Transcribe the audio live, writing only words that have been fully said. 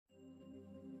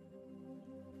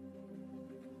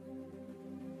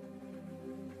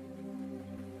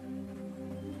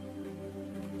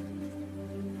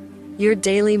Your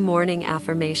Daily Morning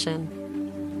Affirmation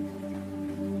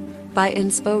by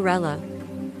Insporella.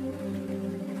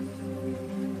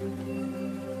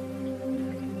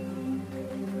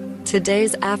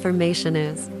 Today's affirmation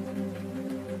is: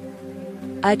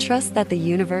 I trust that the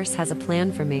universe has a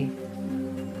plan for me.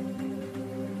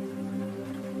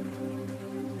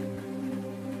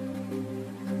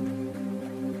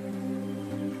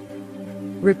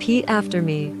 Repeat after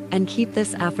me and keep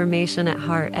this affirmation at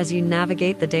heart as you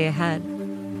navigate the day ahead.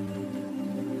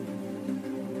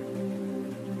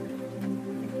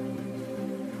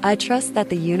 I trust that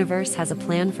the universe has a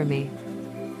plan for me.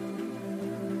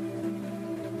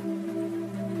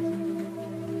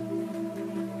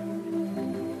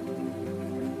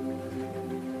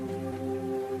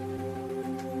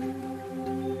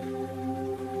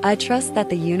 I trust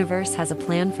that the universe has a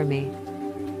plan for me.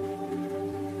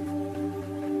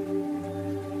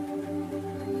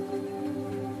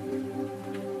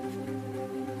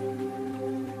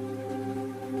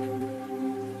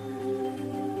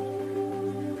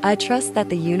 I trust that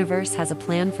the universe has a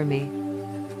plan for me.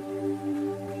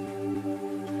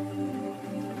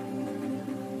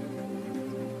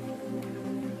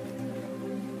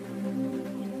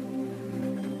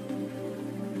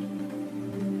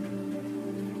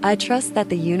 I trust that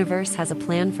the universe has a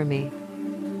plan for me.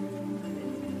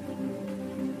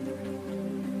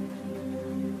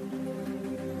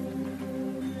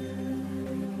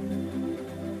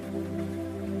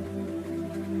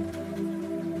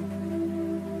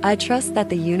 I trust that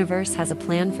the universe has a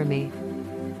plan for me.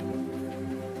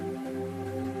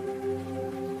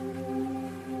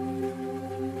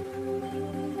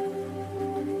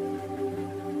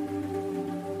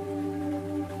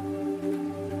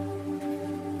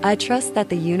 I trust that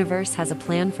the universe has a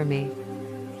plan for me.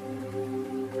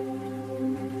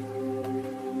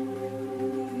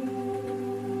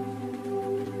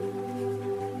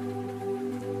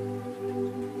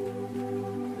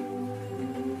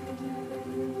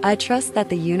 I trust that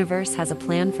the universe has a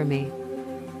plan for me.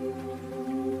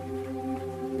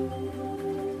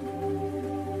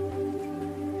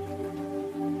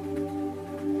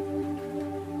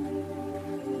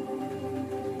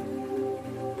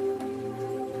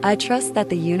 I trust that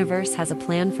the universe has a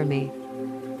plan for me.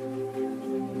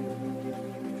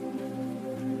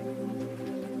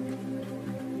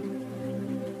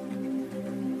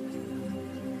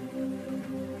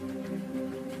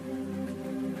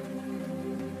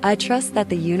 I trust that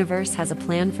the universe has a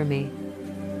plan for me.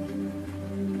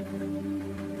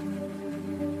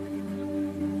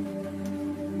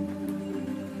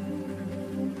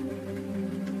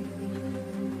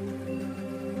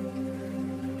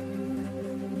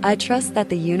 I trust that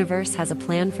the universe has a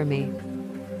plan for me.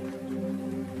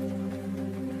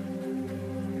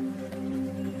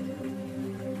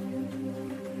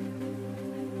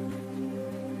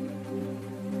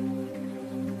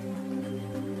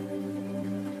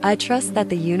 I trust that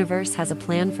the universe has a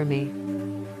plan for me.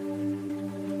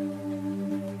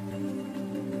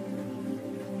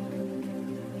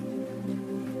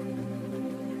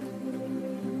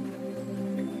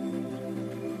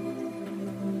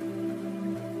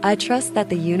 I trust that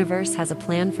the universe has a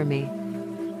plan for me.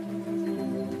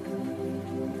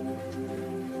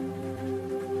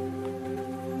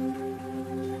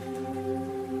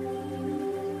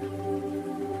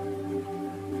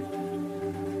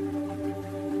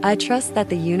 I trust that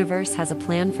the universe has a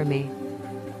plan for me.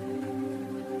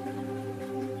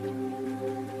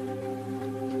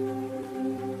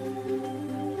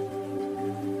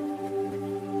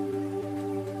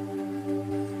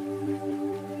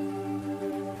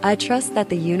 I trust that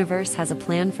the universe has a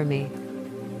plan for me.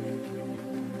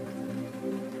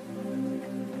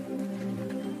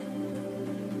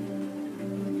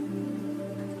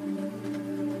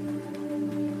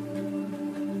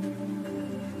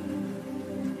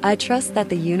 I trust that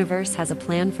the universe has a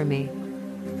plan for me.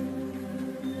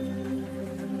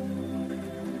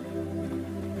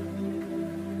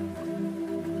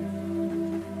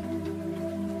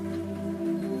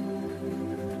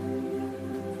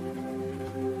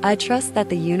 I trust that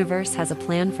the universe has a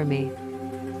plan for me.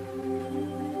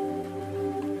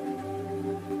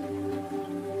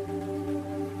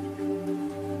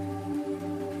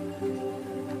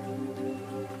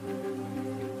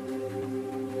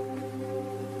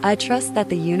 I trust that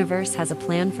the universe has a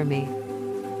plan for me.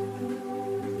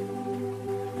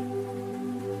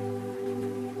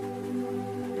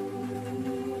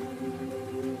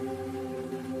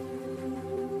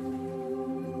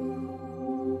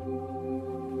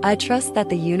 I trust that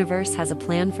the universe has a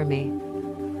plan for me.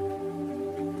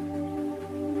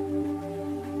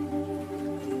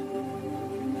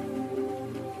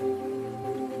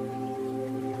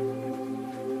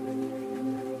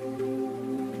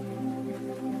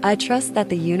 I trust that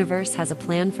the universe has a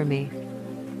plan for me.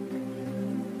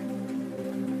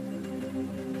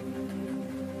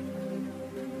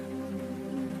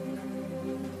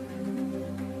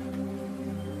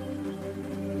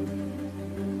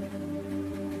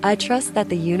 I trust that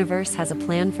the universe has a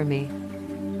plan for me.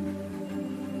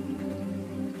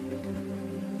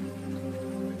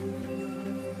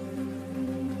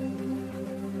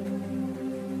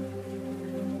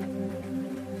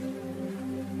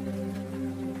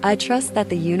 I trust that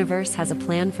the universe has a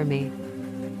plan for me.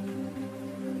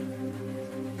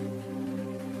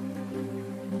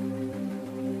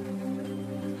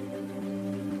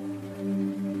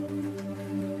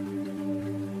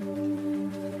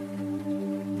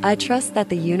 I trust that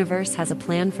the universe has a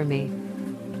plan for me.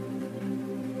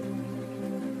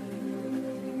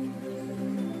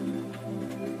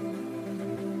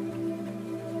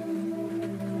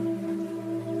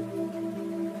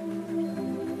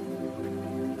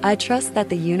 I trust that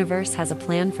the universe has a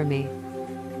plan for me.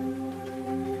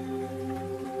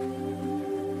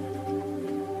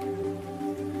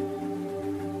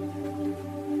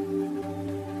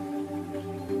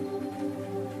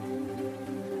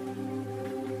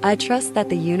 I trust that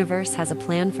the universe has a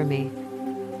plan for me.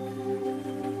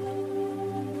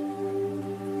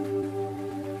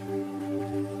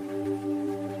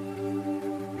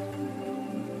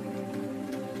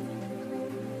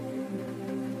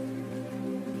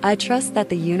 I trust that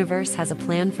the universe has a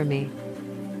plan for me.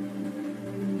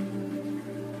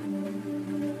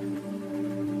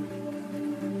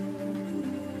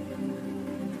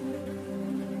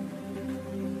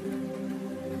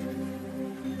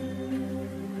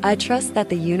 I trust that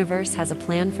the universe has a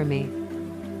plan for me.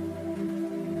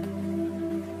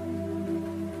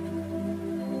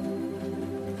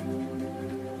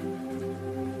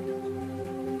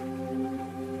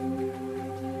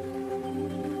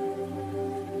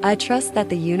 I trust that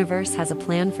the universe has a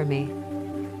plan for me.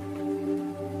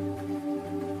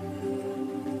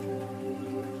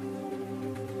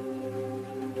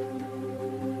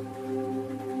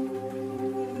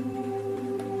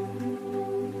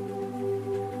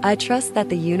 I trust that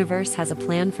the universe has a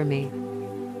plan for me.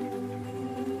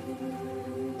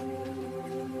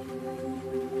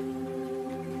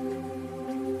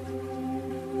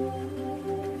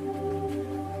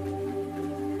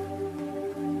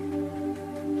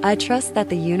 I trust that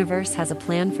the universe has a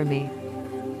plan for me.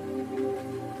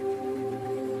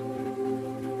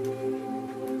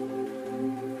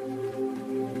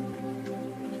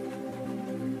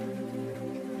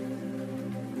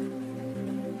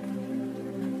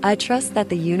 I trust that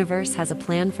the universe has a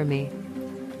plan for me.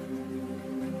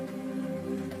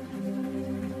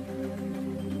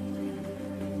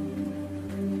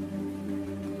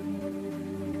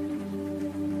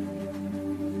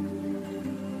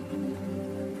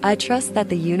 I trust that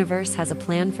the universe has a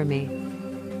plan for me.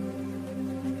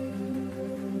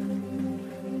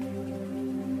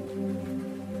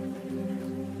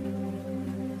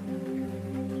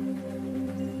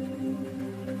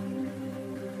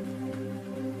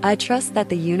 I trust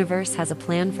that the universe has a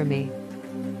plan for me.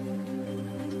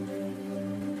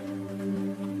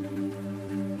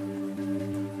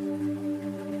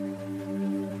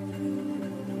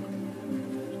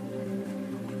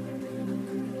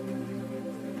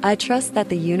 I trust that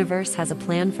the universe has a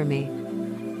plan for me.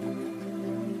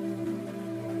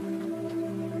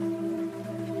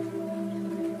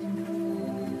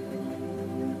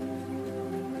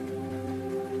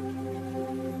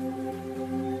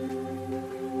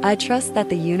 I trust that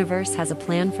the universe has a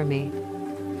plan for me.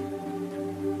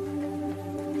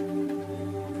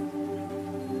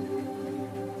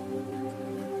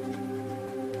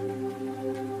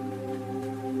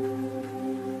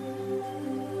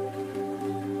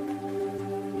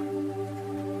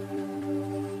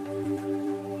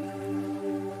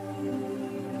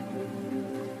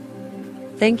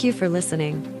 Thank you for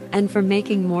listening and for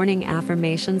making morning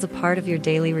affirmations a part of your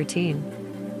daily routine.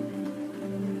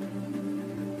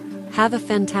 Have a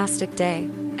fantastic day,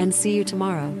 and see you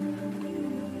tomorrow.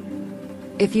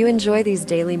 If you enjoy these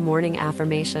daily morning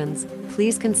affirmations,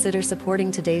 please consider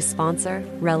supporting today's sponsor,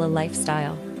 Rella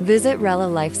Lifestyle. Visit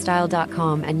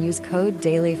RellaLifestyle.com and use code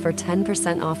DAILY for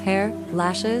 10% off hair,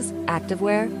 lashes,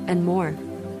 activewear, and more.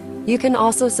 You can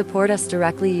also support us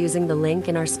directly using the link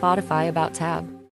in our Spotify About tab.